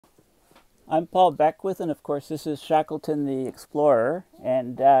I'm Paul Beckwith, and of course this is Shackleton the Explorer,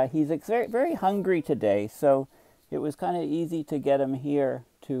 and he's very, very hungry today, so it was kind of easy to get him here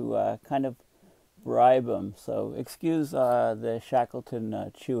to kind of bribe him. So excuse the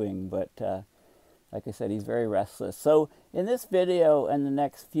Shackleton chewing, but like I said, he's very restless. So in this video and the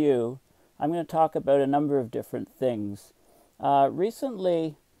next few, I'm going to talk about a number of different things.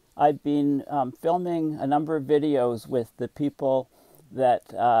 Recently, I've been filming a number of videos with the people that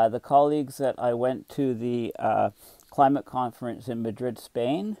the colleagues that I went to the climate conference in Madrid,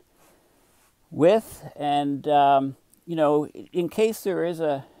 Spain with, and you know, in case there is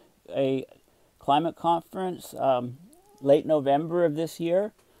a climate conference late November of this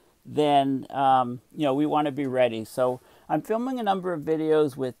year, then you know, we want to be ready. So I'm filming a number of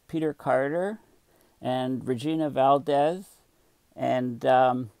videos with Peter Carter and Regina Valdez,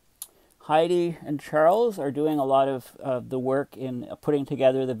 and Heidi and Charles are doing a lot of the work in putting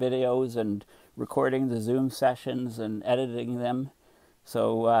together the videos and recording the Zoom sessions and editing them.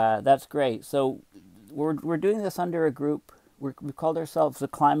 So that's great. So we're doing this under a group. We called ourselves the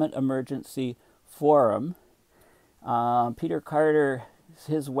Climate Emergency Forum. Peter Carter,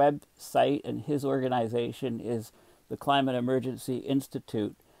 his website and his organization is the Climate Emergency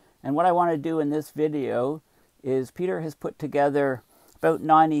Institute. And what I want to do in this video is Peter has put together about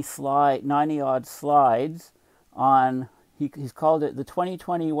 90 odd slides on, he's called it the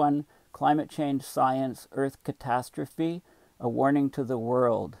 2021 Climate Change Science Earth Catastrophe, a Warning to the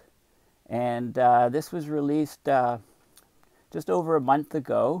World. And this was released just over a month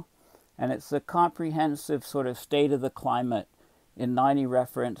ago, and it's a comprehensive sort of state of the climate in 90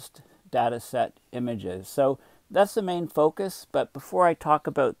 referenced data set images. So that's the main focus, but before I talk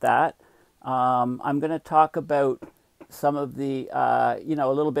about that, I'm going to talk about some of the, you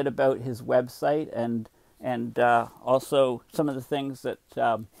know, a little bit about his website and also some of the things that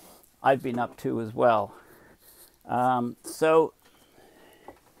I've been up to as well. So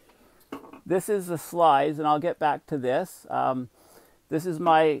this is the slides, and I'll get back to this. This is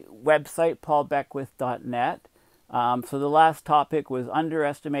my website, paulbeckwith.net. So the last topic was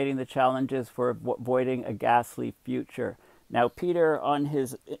underestimating the challenges for avoiding a ghastly future. Now, Peter, in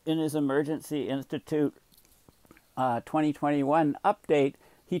his Emergency Institute 2021 update,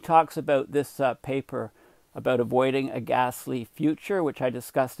 he talks about this paper about avoiding a ghastly future, which I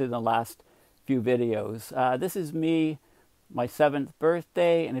discussed in the last few videos. This is me, my 7th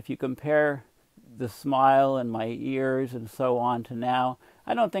birthday, and if you compare the smile and my ears and so on to now,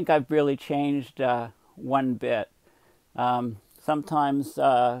 I don't think I've really changed one bit. Sometimes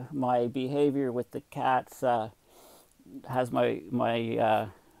my behavior with the cats has my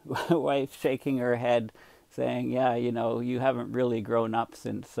wife shaking her head saying, yeah, you know, you haven't really grown up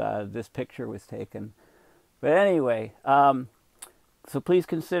since this picture was taken. But anyway, so please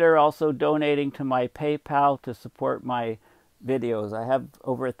consider also donating to my PayPal to support my videos. I have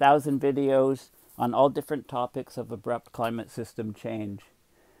over 1,000 videos on all different topics of abrupt climate system change.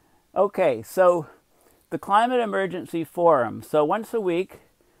 Okay, so the Climate Emergency Forum. So once a week,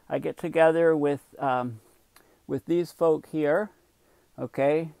 I get together with these folk here,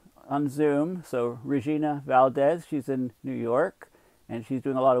 okay, on Zoom. So Regina Valdez, she's in New York, and she's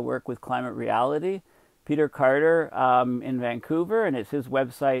doing a lot of work with climate reality. Peter Carter in Vancouver, and it's his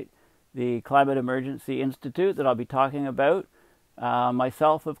website, the Climate Emergency Institute, that I'll be talking about.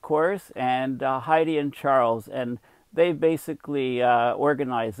 Myself, of course, and Heidi and Charles, and they basically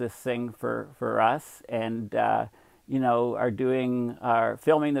organized this thing for us, and you know, are filming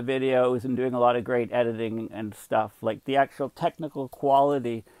the videos and doing a lot of great editing and stuff. Like the actual technical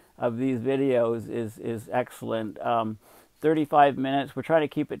quality of these videos is excellent. 35 minutes. We're trying to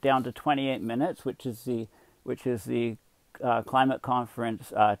keep it down to 28 minutes, which is the climate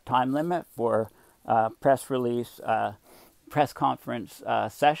conference time limit for press conference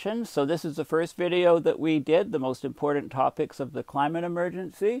sessions. So this is the first video that we did, the most important topics of the climate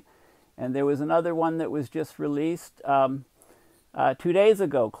emergency. And there was another one that was just released 2 days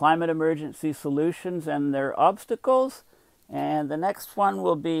ago, Climate Emergency Solutions and Their Obstacles. And the next one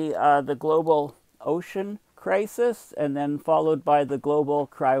will be the global ocean crisis, and then followed by the global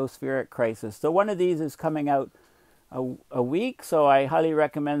cryospheric crisis. So one of these is coming out a week, so I highly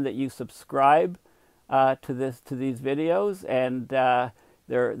recommend that you subscribe to these videos, and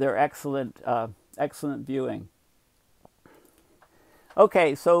they're excellent excellent viewing.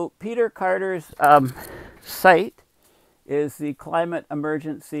 Okay, so Peter Carter's site is the Climate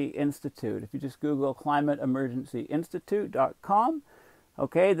Emergency Institute. If you just Google climateemergencyinstitute.com,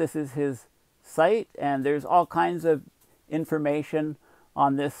 okay, this is his site, and there's all kinds of information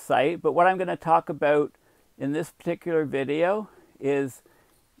on this site. But what I'm going to talk about in this particular video is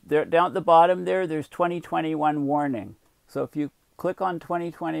there, down at the bottom there, there's 2021 warning. So if you click on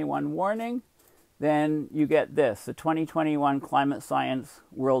 2021 warning, then you get this, the 2021 Climate Science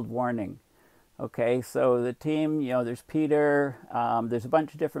World Warning. Okay, so the team, you know, there's Peter, there's a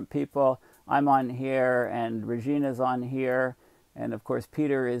bunch of different people. I'm on here, and Regina's on here. And of course,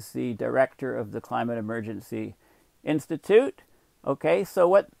 Peter is the director of the Climate Emergency Institute. Okay, so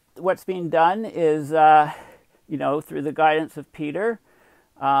what's being done is, you know, through the guidance of Peter,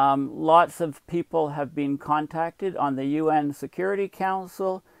 lots of people have been contacted on the UN Security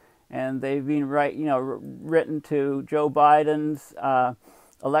Council, and they've been written to Joe Biden's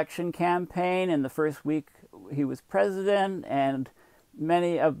election campaign in the first week he was president, and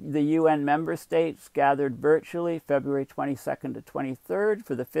many of the UN member states gathered virtually February 22nd to 23rd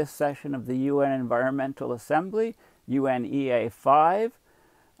for the 5th session of the UN Environmental Assembly, UNEA 5.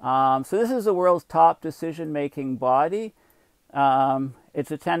 So this is the world's top decision-making body.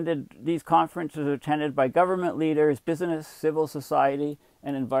 These conferences are attended by government leaders, business, civil society,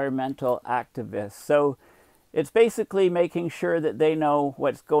 and environmental activists. So it's basically making sure that they know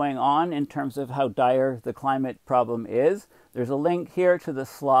what's going on in terms of how dire the climate problem is. There's a link here to the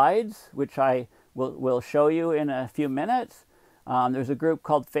slides, which I will show you in a few minutes. There's a group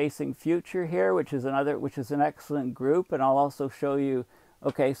called Facing Future here, which is an excellent group, and I'll also show you.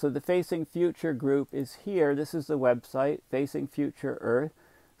 Okay, so the Facing Future group is here. This is the website, Facing Future Earth.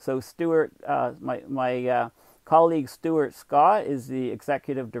 So Stuart, my colleague Stuart Scott is the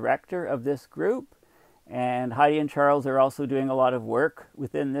executive director of this group, and Heidi and Charles are also doing a lot of work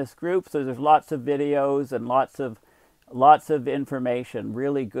within this group. So there's lots of videos and lots of information,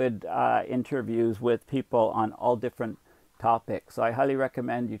 really good interviews with people on all different topics. So I highly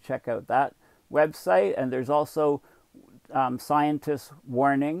recommend you check out that website. And there's also scientists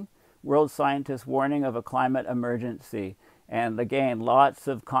warning, world scientists warning of a climate emergency. And again, lots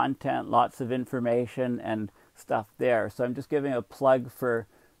of content, lots of information and stuff there. So I'm just giving a plug for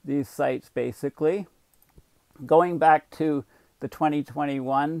these sites basically. Going back to the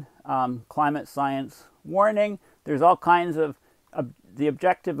 2021 climate science warning, there's all kinds of, the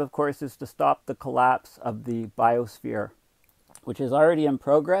objective of course is to stop the collapse of the biosphere, which is already in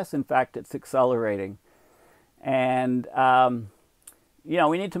progress. In fact, it's accelerating. And, you know,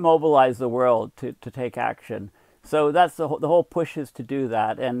 we need to mobilize the world to take action. So that's the whole push is to do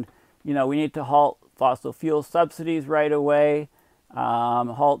that. And, you know, we need to halt fossil fuel subsidies right away,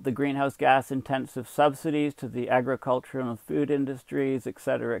 halt the greenhouse gas intensive subsidies to the agricultural and food industries, et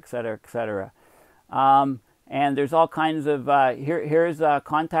cetera, et cetera, et cetera. And there's all kinds of, here's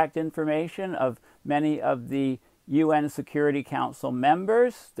contact information of many of the UN Security Council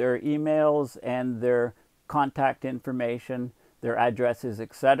members, their emails and their contact information, their addresses,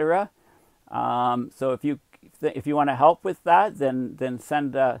 etc. So if you want to help with that, then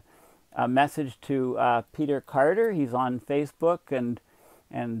send a message to Peter Carter. He's on Facebook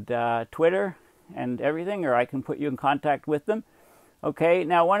and Twitter and everything, or I can put you in contact with them. Okay,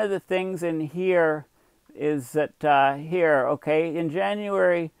 now one of the things in here is that okay, in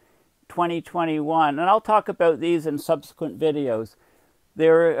January 2021, and I'll talk about these in subsequent videos,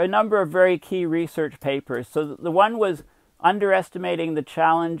 there are a number of very key research papers. So the one was underestimating the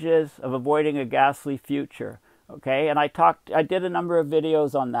challenges of avoiding a ghastly future. Okay, and I did a number of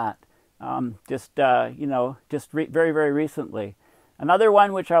videos on that, very, very recently. Another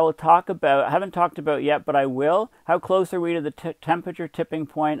one which I will talk about, I haven't talked about yet, but I will. How close are we to the temperature tipping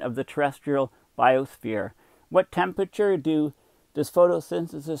point of the terrestrial biosphere? What temperature does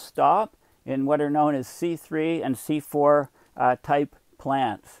photosynthesis stop in what are known as C3 and C4 type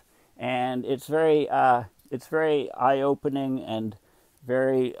plants? And it's very eye-opening and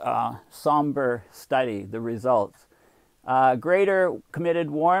very somber study, the results. Greater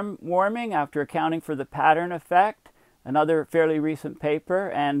committed warming after accounting for the pattern effect, another fairly recent paper,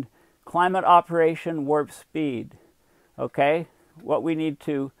 and climate operation warp speed. Okay, what we need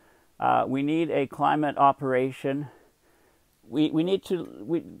to, we need a climate operation. We need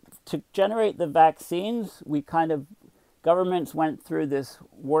to generate the vaccines. Governments went through this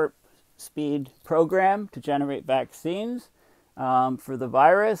warp speed program to generate vaccines for the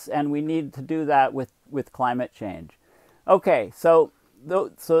virus, and we need to do that with climate change. Okay, so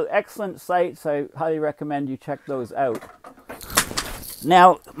excellent sites. I highly recommend you check those out.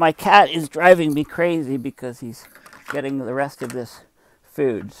 Now, my cat is driving me crazy because he's getting the rest of this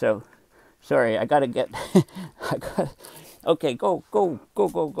food. So, sorry, I gotta get. Okay, go.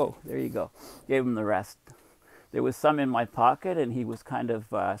 There you go. Gave him the rest. There was some in my pocket, and he was kind of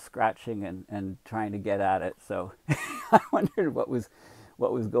scratching and trying to get at it. So I wondered what was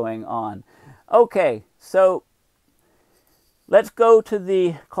going on. Okay, so let's go to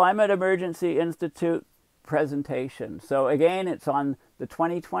the Climate Emergency Institute presentation. So again, it's on the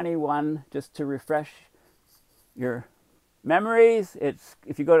 2021, just to refresh your memories. It's,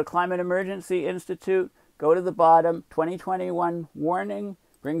 if you go to Climate Emergency Institute, go to the bottom, 2021 warning,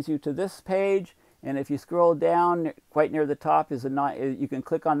 brings you to this page. And if you scroll down, quite near the top is you can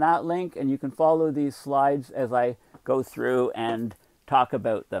click on that link and you can follow these slides as I go through and talk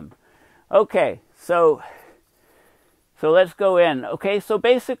about them. Okay, so let's go in. Okay, so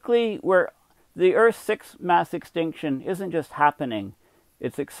basically the Earth's sixth mass extinction isn't just happening,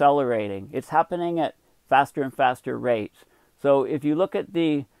 it's accelerating. It's happening at faster and faster rates. So if you look at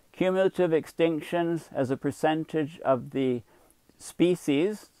the cumulative extinctions as a percentage of the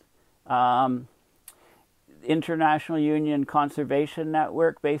species, International Union Conservation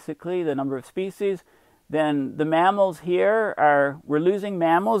Network, basically, the number of species, then the mammals here we're losing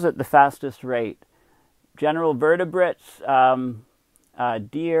mammals at the fastest rate. General vertebrates,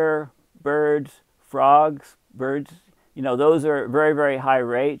 deer, birds, frogs, birds, those are very, very high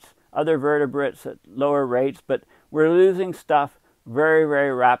rates. Other vertebrates at lower rates, but we're losing stuff very,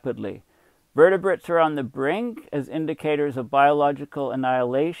 very rapidly. Vertebrates are on the brink as indicators of biological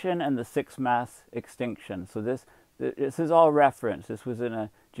annihilation and the sixth mass extinction. So this is all reference. This was in a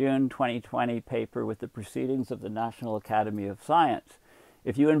June 2020 paper with the Proceedings of the National Academy of Science.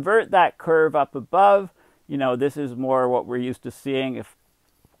 If you invert that curve up above, this is more what we're used to seeing. If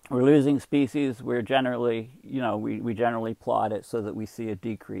we're losing species, we're generally, we generally plot it so that we see a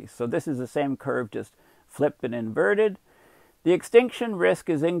decrease. So this is the same curve, just flipped and inverted. The extinction risk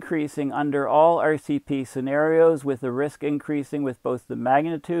is increasing under all RCP scenarios, with the risk increasing with both the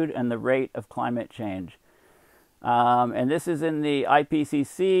magnitude and the rate of climate change. And this is in the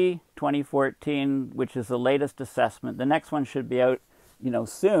IPCC 2014, which is the latest assessment. The next one should be out,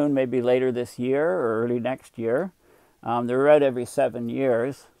 soon, maybe later this year or early next year. They're out every 7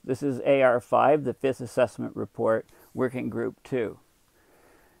 years. This is AR5, the fifth assessment report, Working Group 2.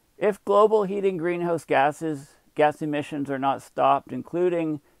 If global heating greenhouse gas emissions are not stopped,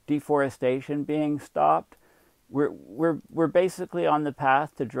 including deforestation being stopped, we're basically on the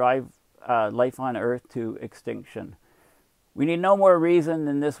path to drive life on Earth to extinction. We need no more reason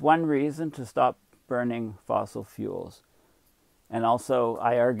than this one reason to stop burning fossil fuels. And also,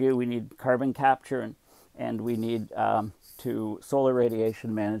 I argue, we need carbon capture and we need solar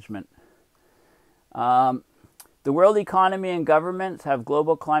radiation management. The world economy and governments have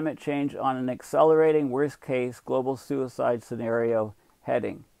global climate change on an accelerating worst-case global suicide scenario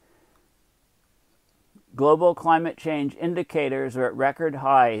heading. Global climate change indicators are at record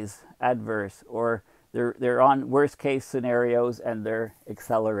highs, adverse, or they're on worst-case scenarios and they're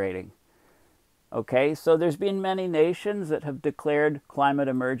accelerating. Okay, so there's been many nations that have declared climate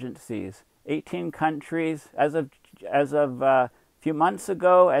emergencies. 18 countries, as of few months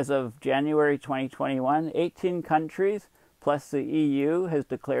ago, as of January 2021, 18 countries plus the EU has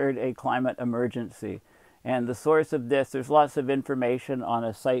declared a climate emergency. And the source of this, there's lots of information on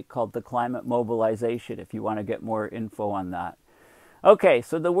a site called the Climate Mobilization if you want to get more info on that. Okay,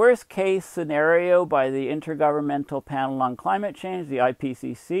 so the worst case scenario by the Intergovernmental Panel on Climate Change, the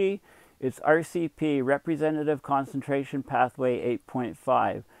IPCC, is RCP, Representative Concentration Pathway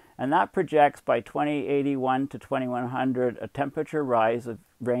 8.5. And that projects by 2081 to 2100 a temperature rise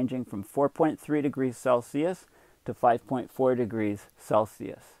ranging from 4.3 degrees Celsius to 5.4 degrees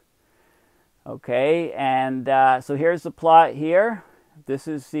Celsius. Okay, and so here's the plot here. This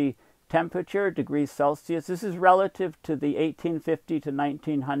is the temperature, degrees Celsius. This is relative to the 1850 to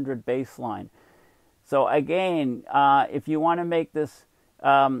 1900 baseline. So again, if you want to make this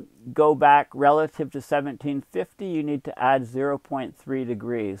go back relative to 1750, you need to add 0.3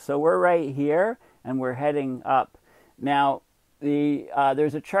 degrees. So we're right here, and we're heading up. Now,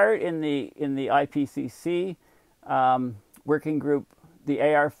 there's a chart in the IPCC working group, the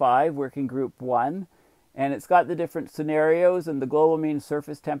AR5 working group 1, and it's got the different scenarios and the global mean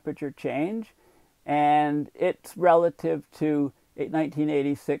surface temperature change, and it's relative to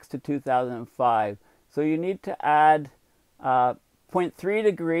 1986 to 2005. So you need to add 0.3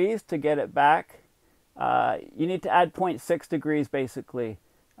 degrees to get it back. You need to add 0.6 degrees basically,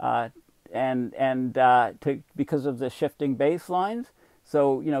 because of the shifting baselines.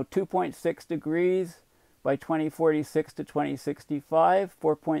 So 2.6 degrees by 2046 to 2065,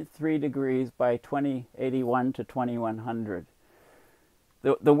 4.3 degrees by 2081 to 2100.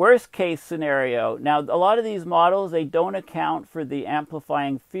 The worst case scenario. Now, a lot of these models, they don't account for the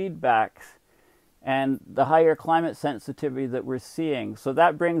amplifying feedbacks and the higher climate sensitivity that we're seeing. So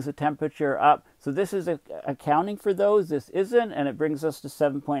that brings the temperature up. So this is accounting for those. This isn't, and it brings us to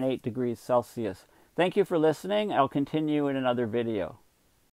 7.8 degrees Celsius Thank you for listening. I'll continue in another video.